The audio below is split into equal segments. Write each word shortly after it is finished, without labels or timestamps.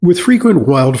With frequent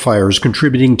wildfires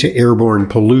contributing to airborne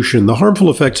pollution, the harmful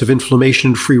effects of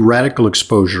inflammation and free radical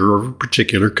exposure are of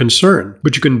particular concern.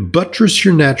 But you can buttress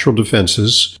your natural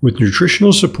defenses with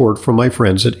nutritional support from my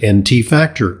friends at NT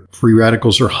Factor. Free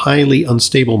radicals are highly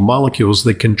unstable molecules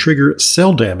that can trigger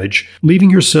cell damage, leaving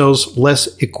your cells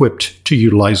less equipped to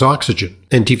utilize oxygen.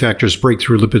 NT Factor's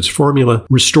breakthrough lipids formula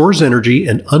restores energy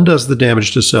and undoes the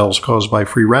damage to cells caused by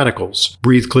free radicals.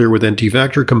 Breathe Clear with NT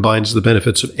Factor combines the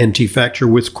benefits of NT Factor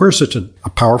with quercetin, a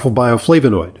powerful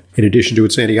bioflavonoid. In addition to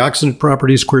its antioxidant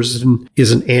properties, quercetin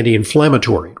is an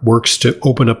anti-inflammatory. It works to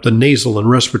open up the nasal and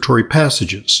respiratory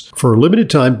passages. For a limited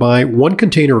time, buy 1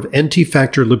 container of NT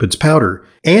Factor lipids powder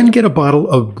and get a bottle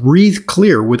of Breathe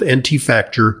Clear with NT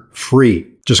Factor free.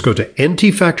 Just go to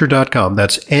ntfactor.com,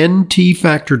 that's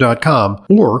ntfactor.com,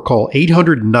 or call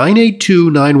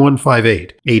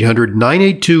 800-982-9158,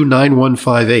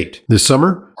 800-982-9158. This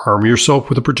summer, arm yourself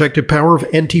with the protective power of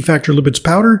NT Factor lipids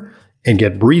powder and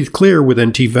get Breathe Clear with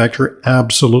NT Factor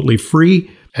absolutely free,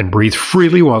 and breathe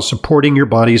freely while supporting your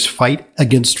body's fight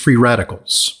against free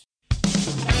radicals.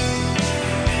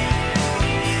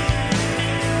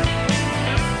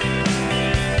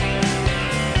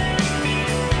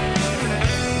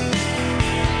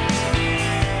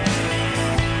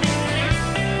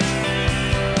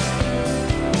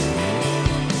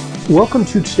 Welcome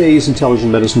to today's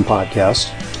Intelligent Medicine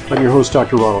Podcast. I'm your host,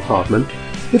 Dr. Ronald Hoffman.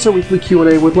 It's our weekly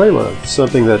Q&A with Leyla,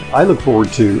 something that I look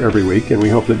forward to every week, and we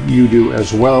hope that you do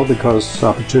as well, because it's an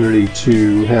opportunity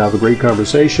to have a great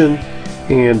conversation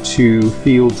and to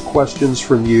field questions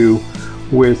from you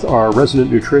with our resident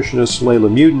nutritionist,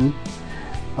 Leyla Mutin.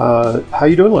 How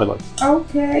you doing, Leyla?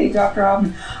 Okay, Dr.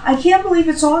 Hoffman. I can't believe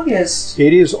it's August.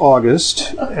 It is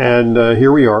August, and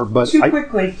here we are. But Too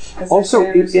quickly. Also,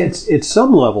 it's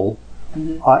some level.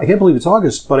 Mm-hmm. I can't believe it's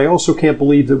August, but I also can't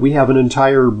believe that we have an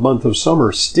entire month of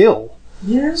summer still.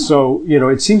 Yeah. So,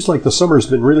 it seems like the summer's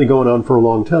been really going on for a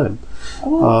long time.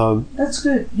 Oh, that's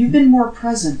good. You've been more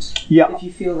present, yeah. If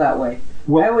you feel that way.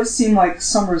 Well, I always seem like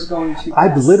summer's going too fast.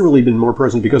 I've literally been more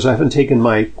present because I haven't taken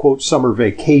my, quote, summer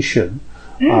vacation.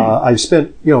 I've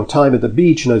spent, time at the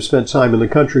beach, and I've spent time in the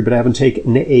country, but I haven't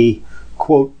taken a,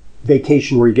 quote,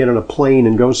 vacation where you get on a plane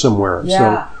and go somewhere. Yeah.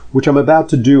 So, which I'm about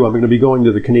to do. I'm going to be going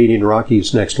to the Canadian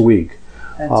Rockies next week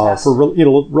for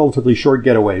relatively short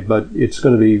getaway, but it's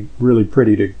going to be really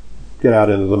pretty to get out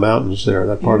into the mountains there,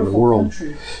 that part of the world.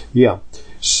 Country. Yeah.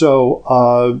 So,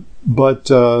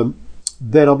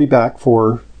 then I'll be back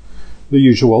for the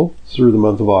usual through the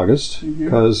month of August,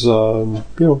 because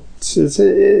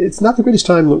it's not the greatest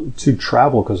time to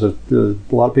travel, because a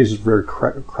lot of places are very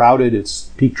crowded.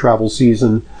 It's peak travel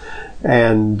season,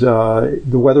 and the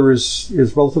weather is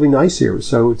relatively nice here,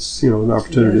 so it's an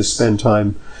opportunity to spend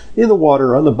time in the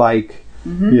water, on the bike,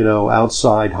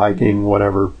 outside hiking,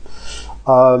 whatever.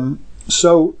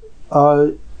 So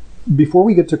before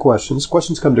we get to questions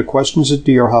come to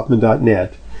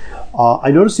questions@drhoffman.net.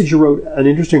 I noticed that you wrote an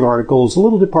interesting article. It's a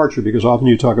little departure, because often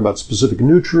you talk about specific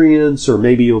nutrients, or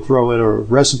maybe you'll throw in a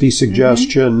recipe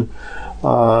suggestion.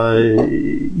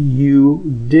 You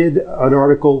did an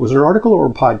article. Was it an article or a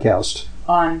podcast?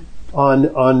 On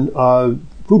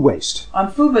food waste.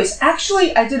 On food waste.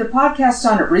 Actually, I did a podcast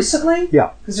on it recently.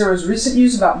 Yeah. Because there was recent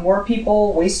news about more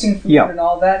people wasting food and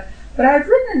all that. But I had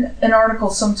written an article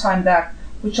some time back,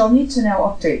 which I'll need to now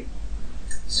update.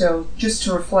 So just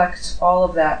to reflect all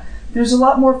of that. There's a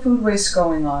lot more food waste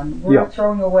going on. We're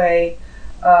throwing away,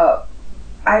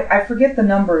 I forget the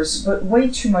numbers, but way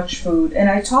too much food. And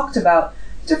I talked about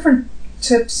different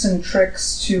tips and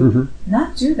tricks to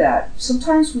not do that.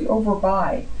 Sometimes we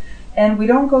overbuy, and we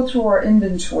don't go through our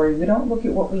inventory. We don't look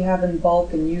at what we have in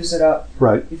bulk and use it up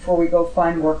before we go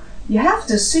find more. You have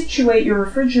to situate your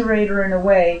refrigerator in a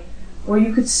way where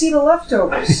you could see the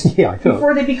leftovers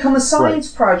before they become a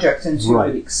science project in 2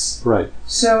 weeks. Right.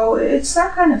 So it's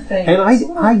that kind of thing. And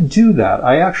I do that.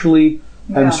 I actually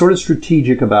am sort of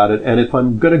strategic about it. And if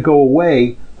I'm going to go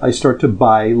away, I start to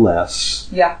buy less.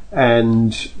 Yeah.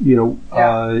 And,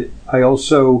 I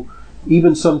also,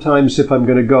 even sometimes if I'm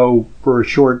going to go for a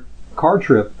short car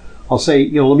trip, I'll say,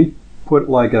 let me put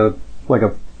like a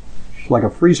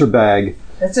freezer bag.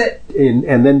 That's it.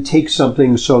 And then take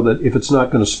something so that if it's not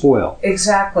going to spoil.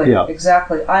 Exactly. Yeah.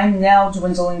 Exactly. I'm now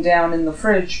dwindling down in the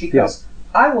fridge because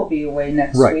I will be away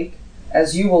next week,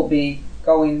 as you will be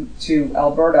going to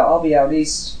Alberta. I'll be out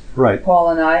east. Right.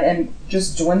 Paul and I, and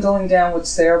just dwindling down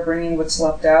what's there, bringing what's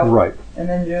left out. Right. And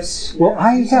then just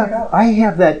I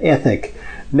have that ethic.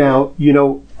 Now,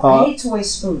 I hate to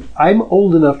waste food. I'm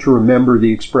old enough to remember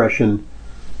the expression,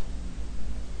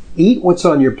 eat what's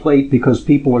on your plate because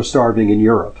people are starving in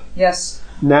Europe. Yes.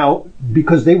 Now,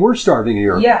 because they were starving in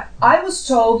Europe. Yeah, I was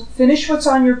told, finish what's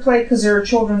on your plate because there are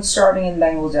children starving in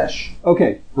Bangladesh.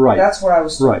 Okay, right. That's what I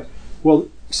was told. Right. Well,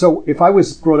 so if I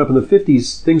was growing up in the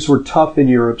 50s, things were tough in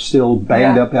Europe, still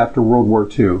banged up after World War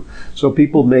II. So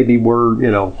people maybe were,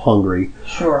 hungry.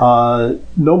 Sure.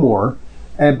 No more.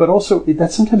 But also,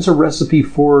 that's sometimes a recipe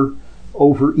for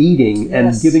overeating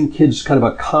and giving kids kind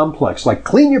of a complex, like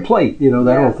clean your plate,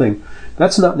 that whole thing.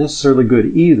 That's not necessarily good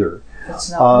either.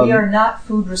 It's not. We are not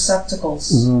food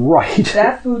receptacles. Right.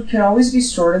 That food can always be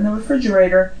stored in the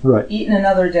refrigerator, eaten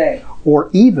another day. Or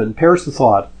even, perish the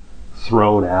thought,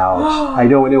 thrown out. I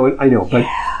know.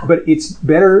 But it's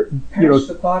better, Perish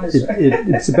the thought is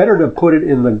it's better to put it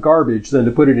in the garbage than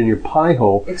to put it in your pie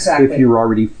hole if you're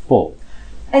already full.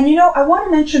 And I want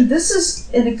to mention, this is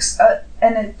an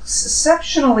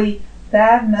exceptionally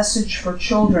bad message for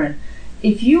children.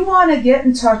 If you want to get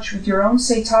in touch with your own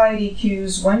satiety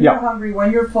cues when you're hungry,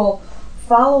 when you're full,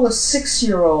 follow a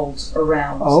 6-year-old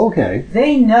around. Oh, okay.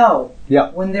 They know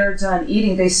when they're done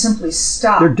eating, they simply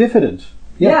stop. They're diffident.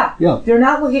 Yeah. They're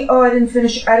not looking, I didn't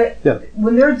finish.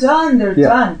 When they're done, they're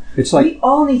done. It's like, we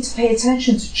all need to pay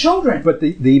attention to children. But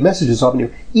the message is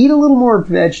often, eat a little more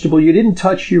vegetable. You didn't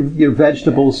touch your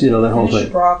vegetables, that whole thing.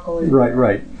 Finish broccoli.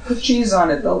 Right. Put cheese on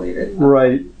it, they'll eat it.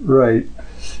 Right.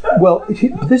 Well,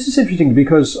 this is interesting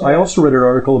because I also read an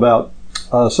article about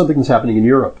something that's happening in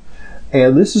Europe.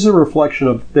 And this is a reflection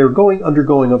of, they're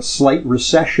undergoing a slight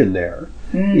recession there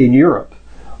in Europe.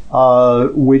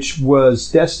 Which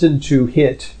was destined to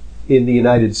hit in the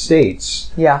United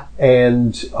States. Yeah.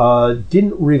 And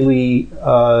didn't really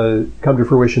come to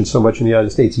fruition so much in the United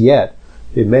States yet.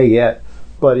 It may yet.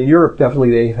 But in Europe,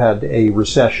 definitely they've had a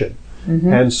recession.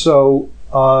 Mm-hmm. And so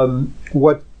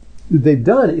what they've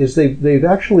done is they've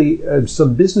actually,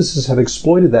 some businesses have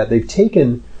exploited that. They've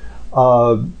taken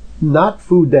not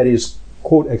food that is,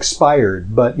 quote,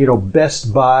 expired, but,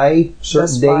 Best By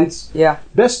certain dates. Yeah.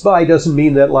 Best By doesn't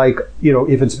mean that,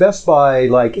 if it's Best By,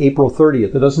 April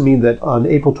 30th, it doesn't mean that on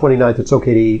April 29th it's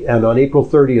okay to eat, and on April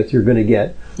 30th you're going to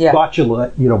get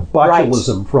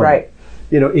botulism from it.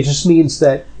 It just means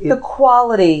that the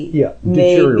quality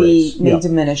may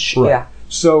diminish. Right. Yeah.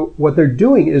 So what they're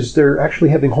doing is they're actually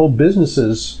having whole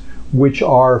businesses which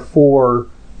are for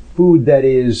food that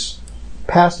is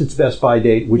past its Best By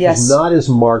date, which is not as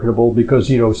marketable because,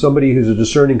 somebody who's a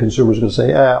discerning consumer is going to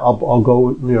say, I'll go,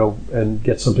 and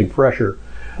get something fresher.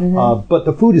 Mm-hmm. But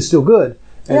the food is still good.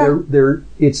 And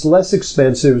it's less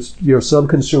expensive. Some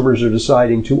consumers are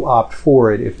deciding to opt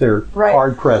for it if they're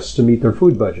hard-pressed to meet their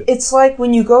food budget. It's like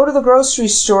when you go to the grocery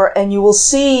store and you will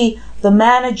see the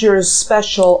manager's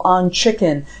special on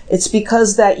chicken. It's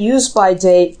because that use-by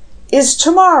date is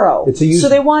tomorrow. So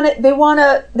they want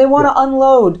to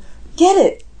unload. Get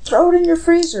it. Throw it in your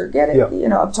freezer. Get it.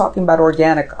 Yeah. I'm talking about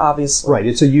organic, obviously. Right.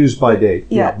 It's a use-by date.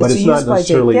 Yeah. But it's not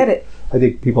necessarily. Get it. I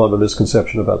think people have a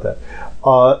misconception about that.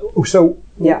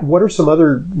 What are some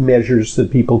other measures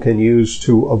that people can use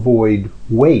to avoid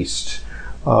waste?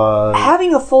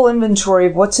 Having a full inventory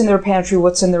of what's in their pantry,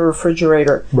 what's in their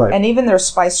refrigerator, and even their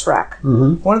spice rack.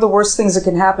 Mm-hmm. One of the worst things that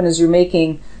can happen is you're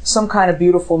making some kind of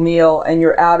beautiful meal and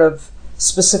you're out of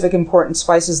specific important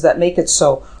spices that make it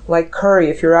so. Like curry,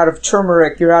 if you're out of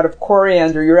turmeric, you're out of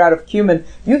coriander, you're out of cumin,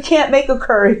 you can't make a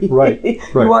curry. Right. You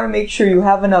want to make sure you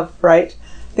have enough, right?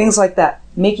 Things like that.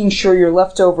 Making sure your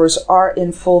leftovers are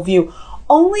in full view.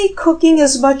 Only cooking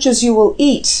as much as you will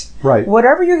eat. Right.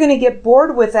 Whatever you're going to get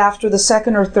bored with after the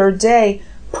second or third day,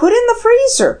 put in the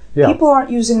freezer. Yeah. People aren't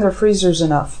using their freezers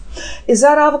enough. Is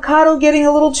that avocado getting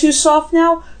a little too soft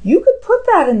now? You could put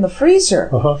that in the freezer.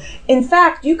 Uh-huh. In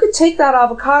fact, you could take that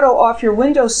avocado off your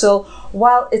windowsill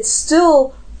while it's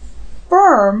still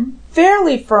firm,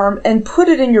 fairly firm, and put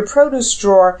it in your produce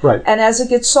drawer. Right. And as it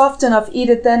gets soft enough, eat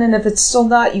it then. And if it's still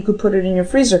not, you could put it in your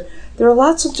freezer. There are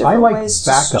lots of different ways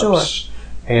to store.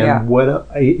 And when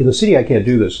in the city, I can't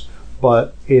do this,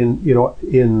 but I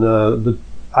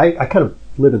kind of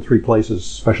live in 3 places,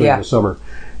 especially in the summer,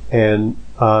 and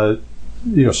so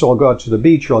I'll go out to the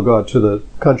beach or I'll go out to the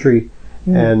country,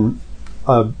 and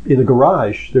in the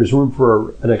garage there's room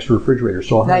for an extra refrigerator,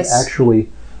 so I'll have actually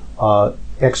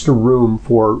extra room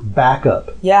for backup,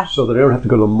 so that I don't have to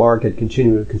go to the market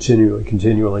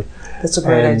continually. That's a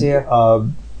great idea.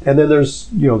 And then there's,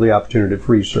 the opportunity to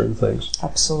freeze certain things.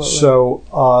 Absolutely. So,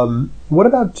 what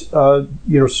about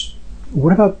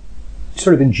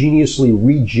sort of ingeniously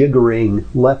rejiggering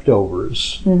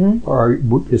leftovers?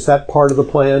 Mm-hmm. Is that part of the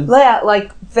plan? Yeah,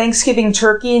 like Thanksgiving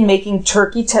turkey and making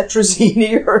turkey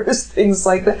tetrazzini or things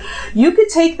like that. You could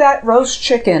take that roast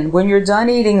chicken when you're done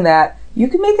eating that. You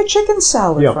could make a chicken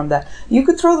salad from that. You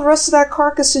could throw the rest of that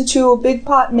carcass into a big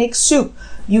pot and make soup.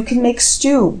 You can make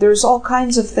stew. There's all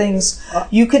kinds of things.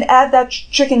 You can add that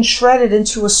chicken shredded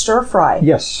into a stir fry.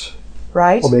 Yes.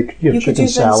 Right? Or make chicken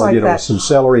salad, like some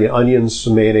celery, onions,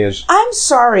 some mayonnaise. I'm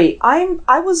sorry.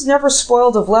 I was never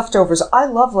spoiled of leftovers. I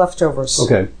love leftovers.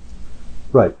 Okay.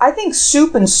 Right. I think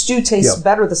soup and stew tastes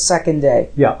better the second day.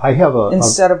 Yeah, I have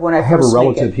instead of when I have first a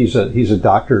relative. make it. He's a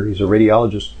doctor. He's a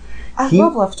radiologist. I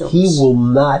love leftovers. He will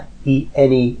not eat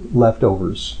any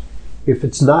leftovers. If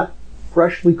it's not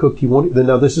freshly cooked, he won't.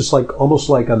 Now this is almost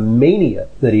like a mania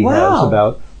that he has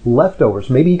about leftovers.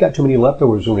 Maybe he got too many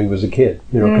leftovers when he was a kid,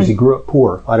 because he grew up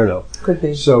poor. I don't know. Could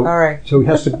be. So, all right. So he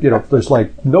has to, there's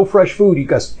no fresh food. You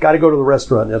got to go to the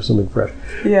restaurant and have something fresh.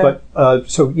 Yeah.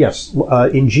 But, so yes,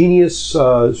 ingenious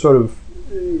sort of,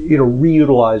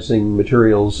 reutilizing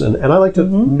materials. And I like to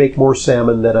make more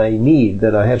salmon than I need,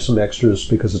 that I have some extras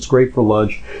because it's great for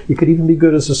lunch. It could even be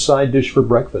good as a side dish for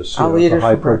breakfast. I'll eat it a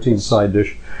high protein side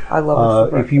dish. I love it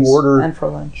for breakfast if you order, and for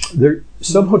lunch.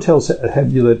 Some hotels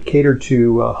that cater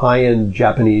to high-end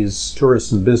Japanese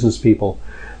tourists and business people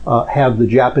have the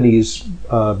Japanese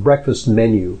breakfast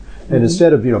menu, and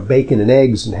instead of bacon and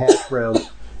eggs and hash browns,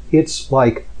 it's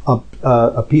like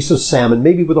a piece of salmon,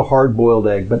 maybe with a hard-boiled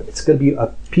egg, but it's going to be a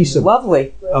piece of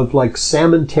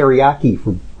salmon teriyaki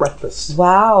for breakfast.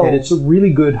 Wow! And it's a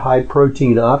really good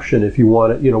high-protein option if you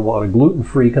want a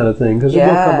gluten-free kind of thing, because it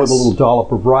will come with a little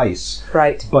dollop of rice.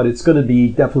 Right. But it's going to be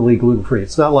definitely gluten-free.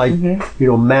 It's not like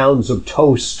mounds of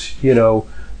toast,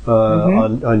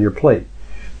 on your plate.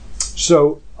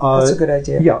 So that's a good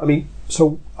idea. Yeah,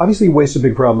 so obviously waste is a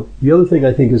big problem. The other thing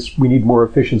I think is we need more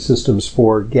efficient systems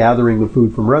for gathering the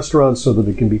food from restaurants so that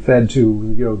it can be fed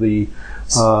to, the...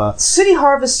 City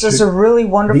Harvest does a really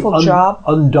wonderful job.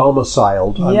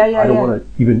 Undomiciled. I don't want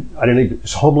to even... I don't even...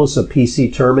 Is homeless a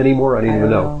PC term anymore? I don't even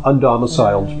know.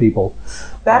 Undomiciled people.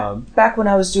 Back when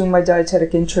I was doing my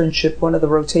dietetic internship, one of the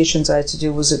rotations I had to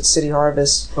do was at City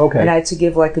Harvest. Okay. And I had to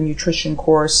give a nutrition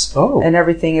course and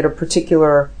everything at a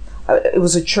particular... it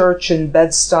was a church in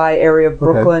Bed-Stuy area of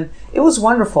Brooklyn. Okay. It was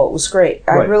wonderful. It was great.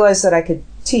 I realized that I could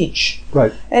teach.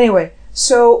 Right. Anyway,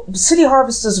 so City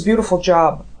Harvest does a beautiful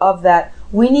job of that.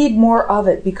 We need more of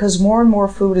it because more and more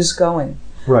food is going.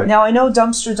 Right. Now, I know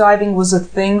dumpster diving was a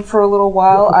thing for a little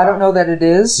while. I don't know that it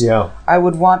is. Yeah. I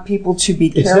would want people to be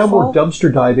careful. It's now more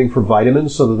dumpster diving for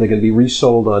vitamins so that they can be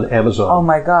resold on Amazon. Oh,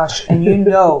 my gosh. And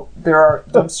there are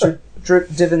dumpster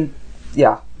diving...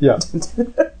 Yeah. Yeah.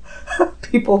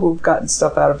 People who've gotten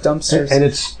stuff out of dumpsters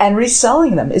and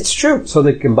reselling them. It's true. So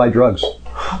they can buy drugs.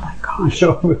 Oh my gosh.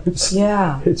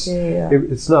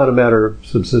 It's not a matter of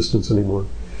subsistence anymore.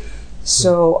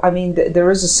 So,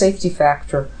 there is a safety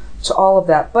factor to all of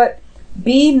that. But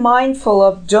be mindful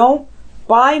of, don't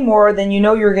buy more than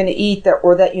you're going to eat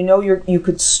or that you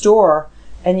could store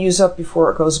and use up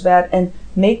before it goes bad. And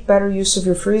make better use of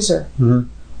your freezer. Mm-hmm.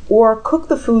 Or cook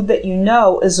the food that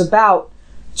is about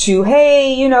to,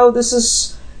 hey, this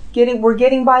is we're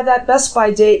getting by that Best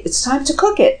By date. It's time to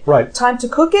cook it. Right. Time to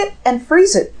cook it and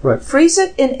freeze it. Right. Freeze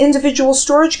it in individual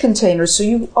storage containers so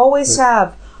you always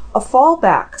have a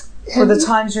fallback for the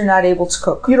times you're not able to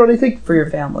cook. I think for your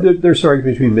family. There's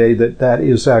argument to be made that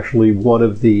is actually one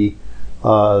of the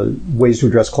ways to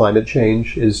address climate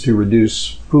change is to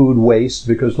reduce food waste,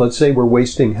 because let's say we're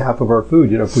wasting half of our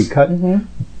food. If we cut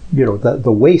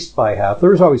the waste by half,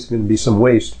 there's always going to be some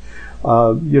waste.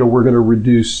 We're going to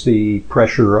reduce the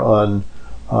pressure on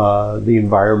the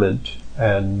environment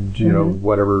and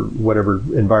whatever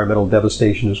environmental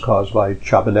devastation is caused by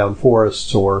chopping down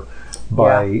forests or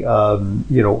by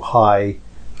high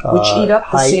which eat up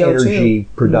the high CO2. Energy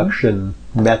production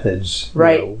methods,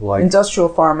 right? Like industrial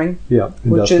farming,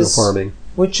 farming,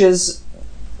 which is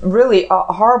really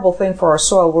a horrible thing for our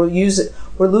soil.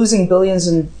 We're losing billions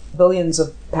and billions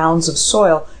of pounds of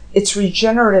soil. It's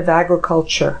regenerative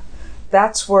agriculture.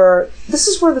 This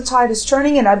is where the tide is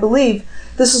turning, and I believe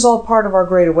this is all part of our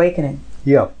Great Awakening.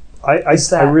 Yeah, I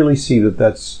really see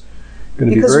that's going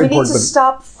to be very important. Because we need to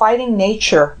stop fighting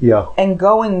nature and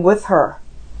going with her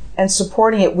and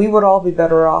supporting it. We would all be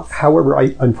better off. However,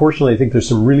 unfortunately, I think there's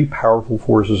some really powerful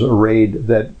forces arrayed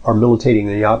that are militating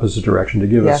in the opposite direction to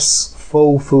give us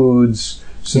faux foods,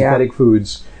 synthetic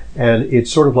foods, and it's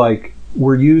sort of like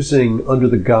we're using, under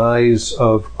the guise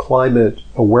of climate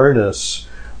awareness,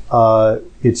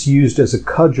 it's used as a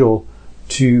cudgel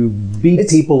to beat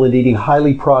people into eating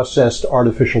highly processed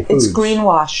artificial foods. It's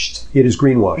greenwashed. It is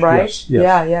greenwashed, right? Yes.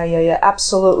 Yeah,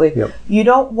 absolutely. Yep. You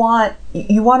want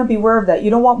to be aware of that. You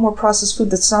don't want more processed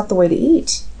food. That's not the way to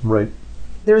eat. Right.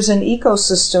 There's an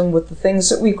ecosystem with the things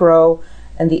that we grow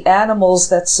and the animals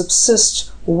that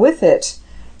subsist with it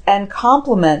and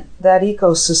complement that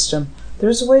ecosystem.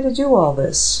 There's a way to do all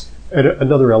this. And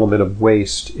another element of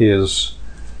waste is,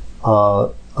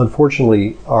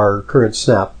 unfortunately, our current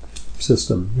SNAP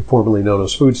system, formerly known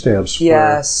as food stamps,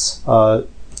 yes, where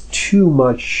too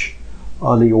much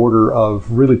on the order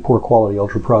of really poor quality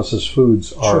ultra-processed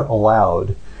foods are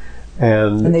allowed.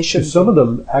 And they should. Some of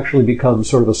them actually become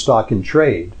sort of a stock in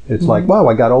trade. It's like, wow,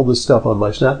 I got all this stuff on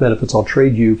my SNAP benefits. I'll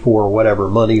trade you for whatever,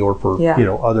 money or for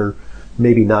other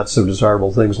maybe not so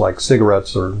desirable things like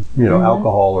cigarettes or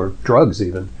alcohol or drugs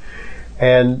even.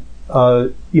 And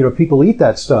people eat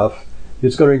that stuff.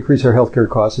 It's going to increase their healthcare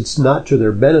costs. It's not to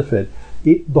their benefit.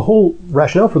 The whole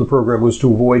rationale for the program was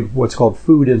to avoid what's called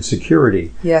food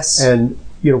insecurity. Yes. And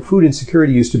food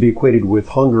insecurity used to be equated with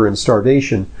hunger and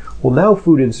starvation. Well, now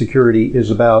food insecurity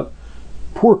is about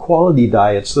poor quality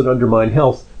diets that undermine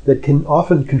health that can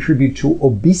often contribute to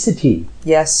obesity.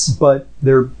 Yes. But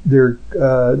they're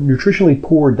nutritionally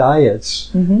poor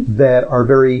diets that are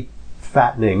very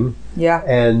fattening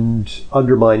and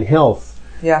undermine health.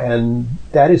 Yeah. And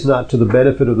that is not to the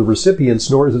benefit of the recipients,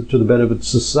 nor is it to the benefit of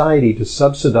society to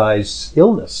subsidize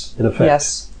illness, in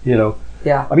effect. Yes.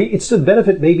 Yeah. I mean, it's to the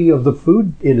benefit maybe of the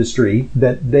food industry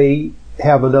that they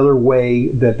have another way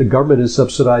that the government is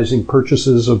subsidizing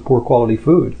purchases of poor quality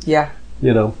food. Yeah.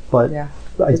 But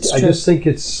I just think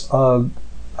it's, I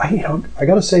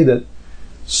got to say that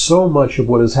so much of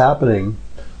what is happening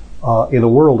in the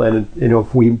world, and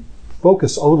if we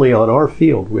focus only on our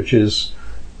field, which is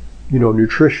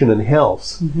nutrition and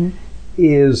health,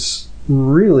 is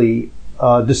really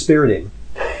dispiriting.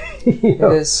 It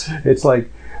is. It's like,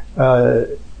 I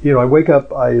wake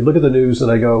up, I look at the news,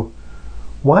 and I go,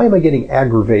 why am I getting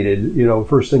aggravated,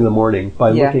 first thing in the morning by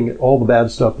looking at all the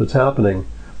bad stuff that's happening?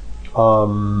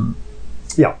 And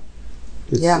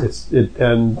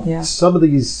some of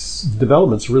these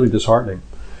developments are really disheartening.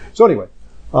 So anyway,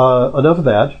 enough of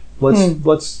that.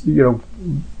 Let's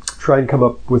try and come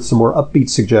up with some more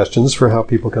upbeat suggestions for how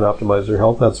people can optimize their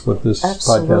health. That's what this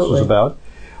podcast was about.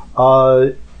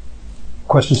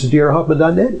 Questions to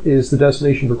drhoffman.net is the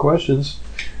destination for questions.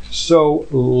 So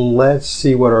let's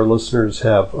see what our listeners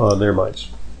have on their minds.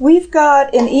 We've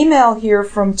got an email here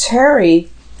from Terry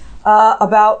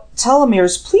about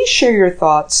telomeres. Please share your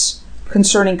thoughts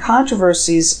concerning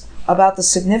controversies about the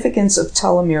significance of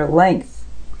telomere length.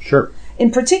 Sure. In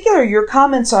particular, your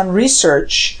comments on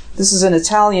research, this is an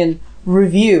Italian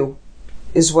review,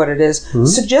 is what it is,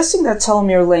 suggesting that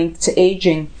telomere length to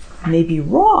aging may be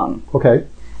wrong. Okay.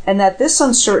 And that this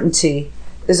uncertainty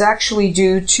is actually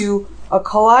due to a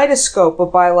kaleidoscope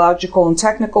of biological and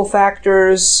technical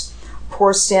factors,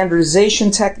 poor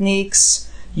standardization techniques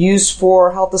used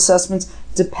for health assessments,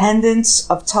 dependence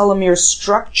of telomere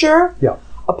structure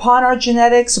upon our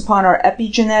genetics, upon our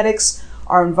epigenetics,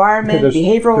 our environment,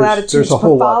 behavioral attitudes,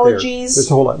 pathologies.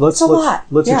 There's a whole lot.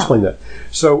 Let's explain that.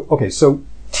 So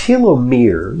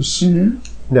telomeres.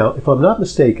 Now, if I'm not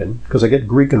mistaken, because I get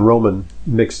Greek and Roman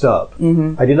mixed up,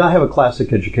 I did not have a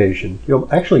classic education.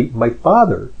 Actually, my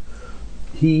father,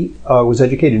 he was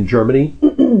educated in Germany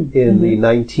in the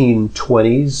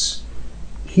 1920s.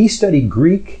 He studied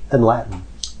Greek and Latin.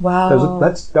 Wow.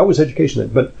 That was education then.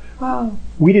 But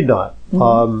we did not.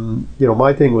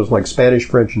 My thing was like Spanish,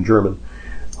 French, and German.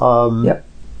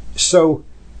 So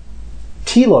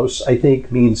telos, I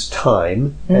think, means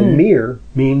time, and mere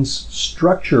means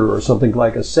structure, or something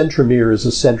like a centromere is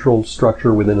a central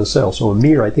structure within a cell. So a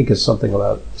mere, I think, is something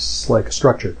about like a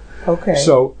structure. Okay.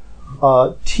 So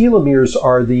telomeres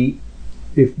are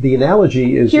if the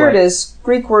analogy is here, it is.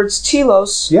 Greek words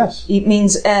telos. Yes. It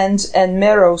means end, and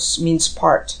meros means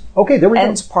part. Okay, there we go.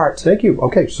 End part. Thank you.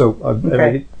 Okay, so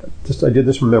I did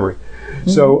this from memory.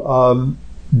 So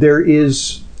there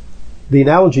is. The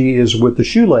analogy is with the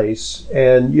shoelace,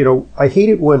 and I hate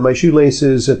it when my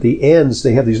shoelaces at the ends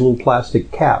they have these little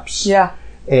plastic caps. Yeah.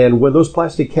 And when those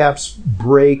plastic caps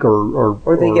break or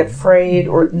they get frayed,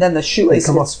 or then the shoelace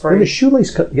gets frayed. When the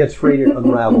shoelace gets frayed, it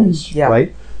unravels.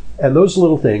 Right. And those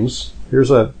little things.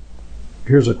 Here's a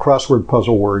crossword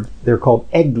puzzle word. They're called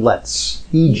egglets.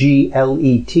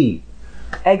 E-G-L-E-T.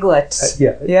 Egglets.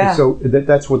 Yeah. So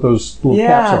that's what those little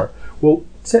caps are. Well,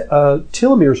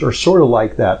 telomeres are sort of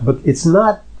like that, but it's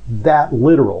not that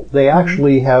literal. They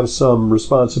actually have some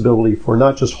responsibility for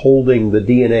not just holding the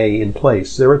DNA in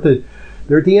place. They're at the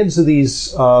ends of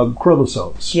these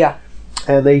chromosomes. Yeah.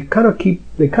 And they kind of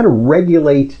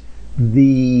regulate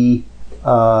the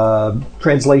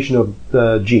translation of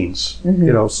the genes.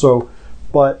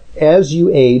 But as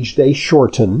you age, they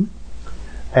shorten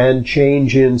and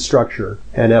change in structure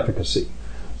and efficacy.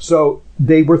 So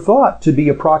they were thought to be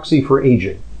a proxy for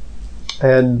aging.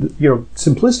 And,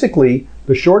 simplistically,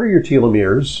 the shorter your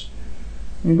telomeres,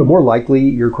 the more likely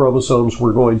your chromosomes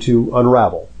were going to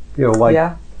unravel.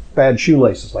 like bad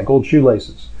shoelaces, like old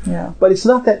shoelaces. Yeah. But it's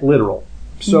not that literal.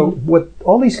 So what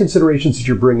all these considerations that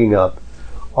you're bringing up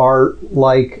are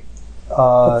like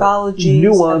pathologies,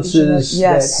 nuances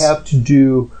that have to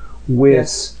do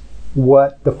with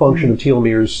what the function of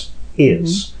telomeres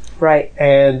is. Right.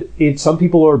 And some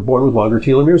people are born with longer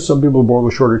telomeres, some people are born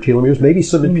with shorter telomeres. Maybe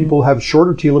some people have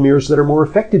shorter telomeres that are more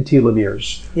affected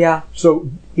telomeres. Yeah. So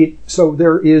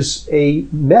there is a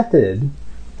method,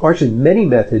 or actually many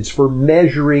methods, for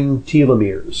measuring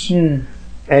telomeres.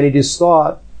 And it is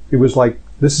thought, it was like,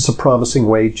 this is a promising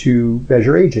way to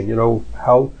measure aging.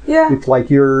 If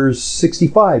like you're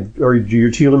 65, or do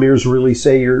your telomeres really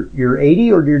say you're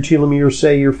 80, or do your telomeres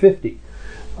say you're 50?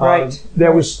 Right.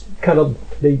 That was kind of,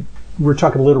 they were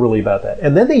talking literally about that.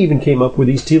 And then they even came up with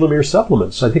these telomere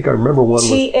supplements. I think I remember one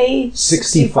was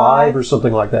 65 or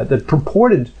something like that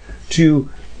purported to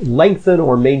lengthen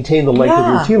or maintain the length of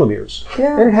your telomeres.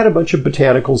 Yeah. And it had a bunch of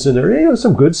botanicals in there,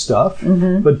 some good stuff,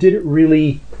 but did it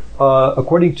really,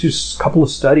 according to a couple of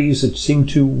studies, it seemed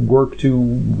to work to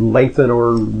lengthen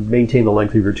or maintain the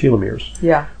length of your telomeres.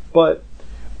 Yeah. But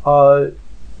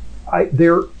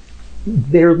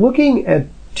they're looking at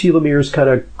telomeres kind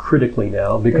of critically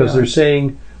now, because they're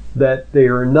saying that they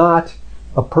are not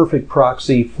a perfect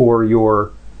proxy for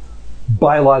your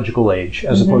biological age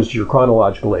as opposed to your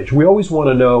chronological age. We always want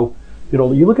to know,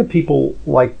 you look at people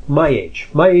like my age.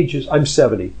 My age is, I'm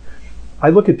 70. I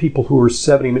look at people who are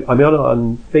 70. I'm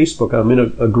on Facebook. I'm in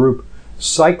a group,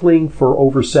 Cycling for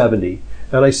Over 70.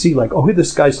 And I see like,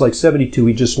 this guy's like 72.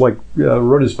 He just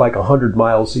rode his bike 100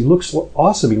 miles. He looks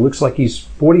awesome. He looks like he's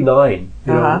 49.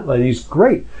 And he's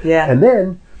great. Yeah. And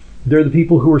then there are the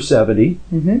people who are 70,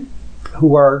 they're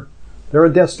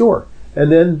on death's door.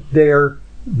 And then they're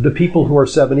the people who are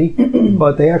 70,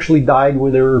 but they actually died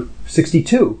when they were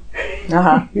 62.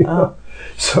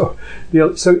 So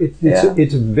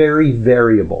it's very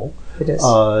variable. It is.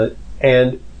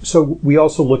 And so we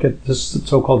also look at this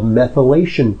so-called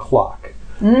methylation clock.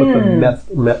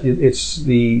 But it's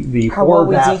the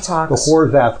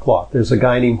Horvath clock. There's a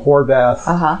guy named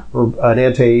Horvath, or an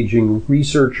anti-aging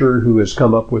researcher, who has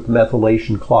come up with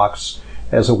methylation clocks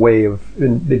as a way of,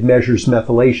 it measures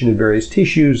methylation in various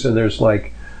tissues, and there's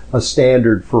like a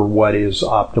standard for what is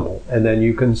optimal. And then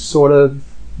you can sort of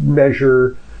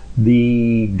measure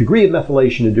the degree of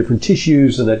methylation in different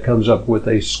tissues, and that comes up with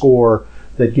a score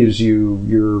that gives you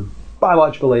your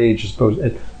biological age, I suppose.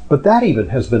 But that even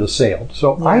has been assailed.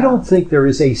 So I don't think there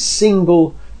is a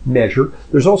single measure.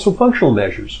 There's also functional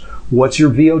measures. What's your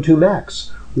VO2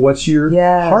 max? What's your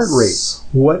heart rate?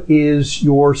 What is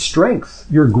your strength?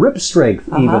 Your grip strength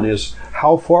even is,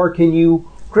 how far can you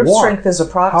grip walk? Strength is a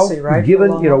proxy, right?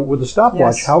 Given, with a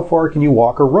stopwatch, how far can you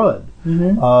walk or run?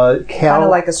 Kind of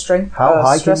like a strength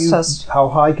stress test. How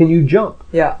high can you jump?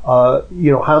 Yeah.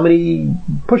 How many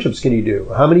push-ups can you do?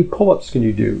 How many pull-ups can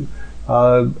you do?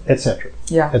 Etc.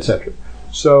 Yeah. Etc.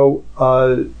 So,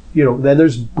 then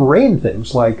there's brain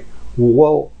things like,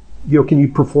 can you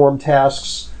perform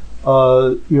tasks,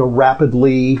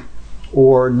 rapidly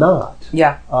or not?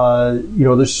 Yeah.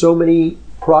 There's so many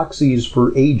proxies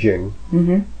for aging.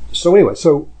 So anyway,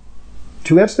 to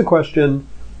answer the question,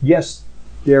 yes,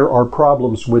 there are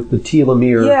problems with the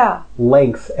telomere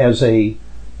length as a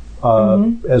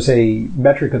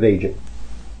metric of aging.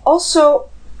 Also,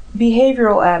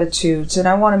 behavioral attitudes, and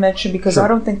I want to mention, because I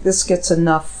don't think this gets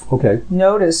enough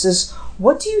notice, is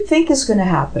what do you think is going to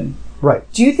happen? Right.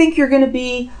 Do you think you're going to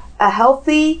be a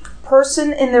healthy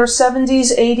person in their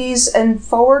 70s, 80s, and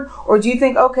forward? Or do you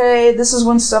think, this is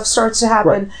when stuff starts to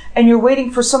happen, and you're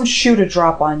waiting for some shoe to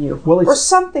drop on you? Or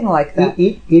something like that.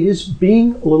 It is,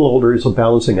 being a little older is a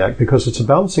balancing act, because it's a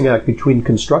balancing act between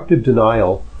constructive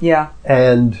denial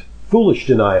and foolish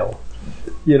denial.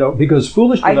 Because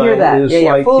foolish denial is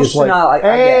like, foolish denial,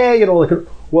 hey,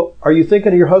 well, are you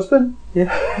thinking of your husband? Yeah.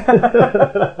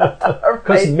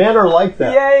 Because men are like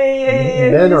that.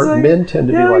 Yeah. Men tend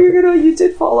to be like that. You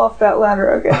did fall off that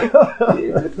ladder, okay.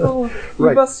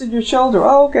 You busted your shoulder.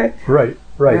 Oh, okay. Right.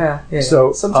 Yeah.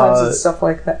 So sometimes it's stuff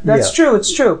like that. That's true.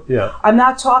 It's true. Yeah. I'm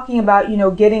not talking about,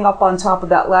 getting up on top of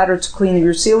that ladder to clean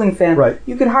your ceiling fan. Right.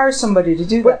 You can hire somebody to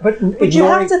do that. But you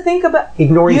have to think about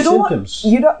ignoring symptoms.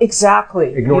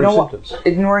 Exactly. Ignoring symptoms.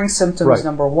 Ignoring symptoms,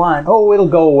 number one. Oh, it'll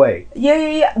go away.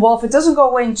 Yeah. Well, if it doesn't go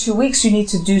away in 2 weeks, you need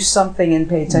to do something and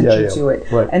pay attention to it,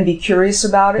 and be curious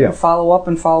about it, and follow up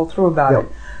and follow through about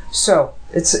it. So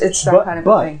it's that kind of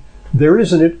a thing. There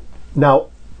isn't it now.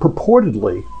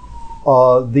 Purportedly,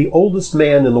 the oldest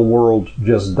man in the world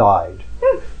just died.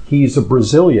 He's a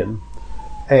Brazilian,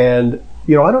 and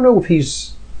I don't know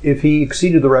if he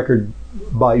exceeded the record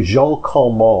by Jean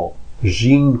Calment.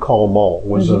 Jeanne Calment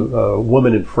was a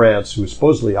woman in France who was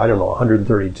supposedly,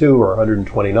 132 or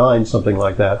 129, something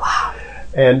like that. Wow.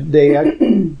 And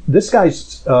this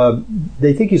guy's,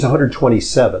 they think he's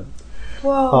 127.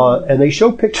 Whoa. And they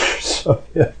show pictures of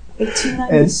him.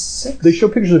 1896? And they show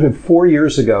pictures of him 4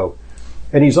 years ago,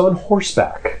 and he's on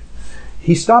horseback.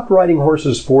 He stopped riding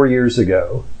horses 4 years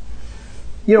ago.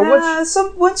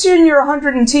 Once you're in your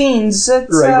 100-teens,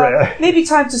 it's right. maybe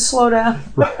time to slow down.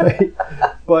 Right.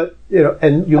 But,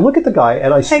 and you look at the guy,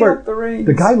 and I swear,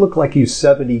 the guy looked like he's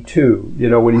 72,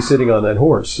 when he's sitting on that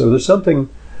horse. So there's something,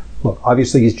 look,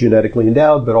 obviously he's genetically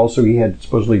endowed, but also he had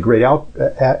supposedly great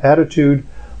attitude.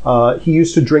 He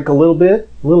used to drink a little bit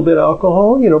of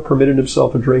alcohol, permitted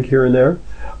himself a drink here and there.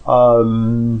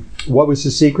 What was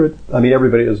his secret? I mean,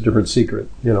 everybody has a different secret.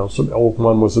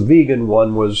 One was a vegan,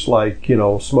 one was like,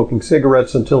 smoking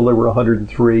cigarettes until they were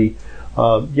 103.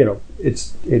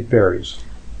 It varies.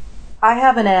 I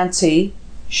have an auntie.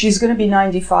 She's going to be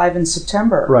 95 in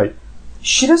September. Right.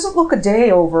 She doesn't look a day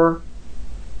over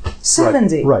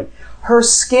 70. Right. Her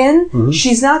skin,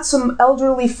 she's not some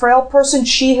elderly, frail person.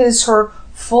 She has her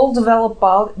full developed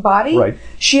body. Right.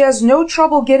 She has no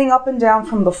trouble getting up and down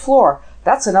from the floor.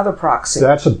 That's another proxy.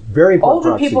 That's a very important Older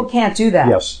proxy. people can't do that.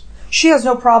 Yes. She has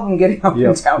no problem getting up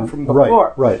and down from the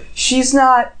floor. Right. She's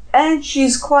not, and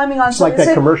she's climbing on something. It's like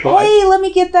that commercial. Hey, let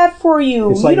me get that for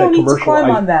you. You don't need to climb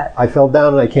on that. I fell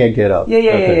down and I can't get up. Yeah.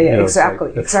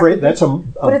 Exactly. That's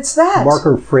but it's that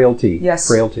marker of frailty. Yes.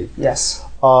 Frailty. Yes.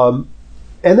 And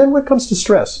then when it comes to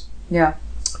stress. Yeah.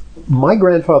 My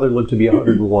grandfather lived to be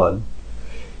 101.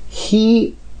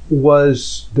 He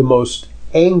was the most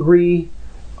angry,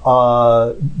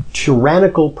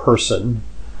 tyrannical person.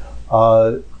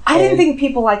 I didn't think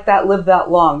people like that lived that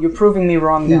long. You're proving me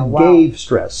wrong now. Wow. He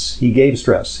gave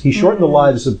stress. He shortened the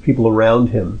lives of people around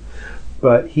him.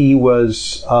 But he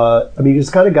was, he's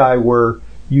the kind of guy where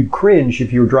you'd cringe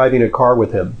if you were driving a car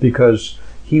with him, because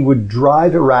he would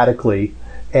drive erratically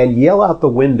and yell out the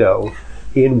window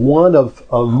in one of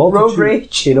a multitude, road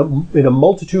rage. in a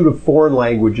multitude of foreign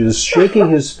languages, shaking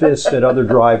his fist at other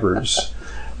drivers.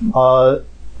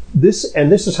 This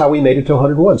is how we made it to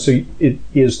 101. So it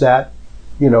is that,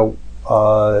 he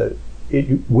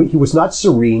was not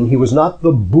serene. He was not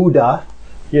the Buddha,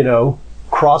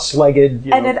 cross-legged,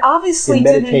 and it obviously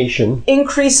didn't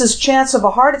increase his chance of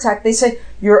a heart attack. They say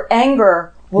your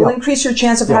anger will increase your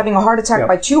chance of having a heart attack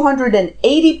by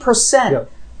 280%. Yeah.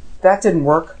 That didn't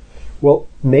work. Well,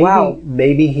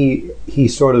 maybe he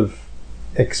sort of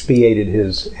expiated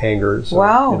his anger.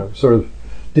 So, sort of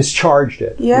discharged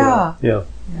it. Yeah. Yeah.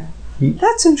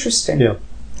 That's interesting. Yeah.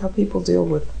 How people deal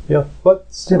with. Yeah. But,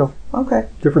 Okay.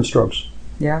 different strokes.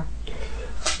 Yeah.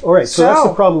 All right. So that's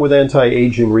the problem with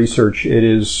anti-aging research. It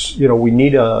is, we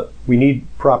need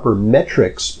proper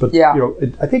metrics, but,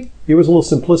 I think it was a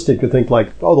little simplistic to think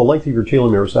like, the length of your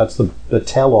telomeres, that's the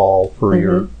tell-all for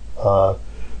your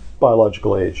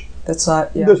biological age. That's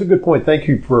not, That's a good point. Thank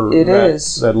you for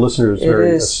that listener is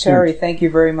very astute. Terry, thank you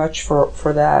very much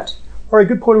for that. All right,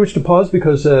 good point at which to pause,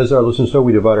 because as our listeners know,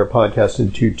 we divide our podcast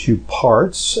into 2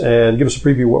 parts. And give us a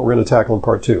preview of what we're going to tackle in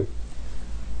part 2.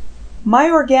 My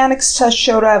organics test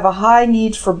showed I have a high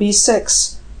need for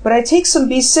B6, but I take some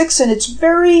B6 and it's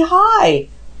very high.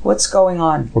 What's going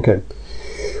on? Okay.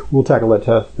 We'll tackle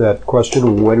that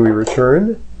question when we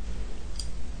return.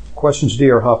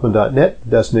 Questions@drhoffman.net,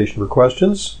 destination for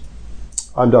questions.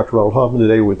 I'm Dr. Ronald Hoffman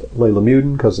today with Leyla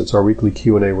Muden, because it's our weekly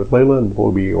Q&A with Leyla, and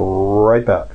we'll be right back.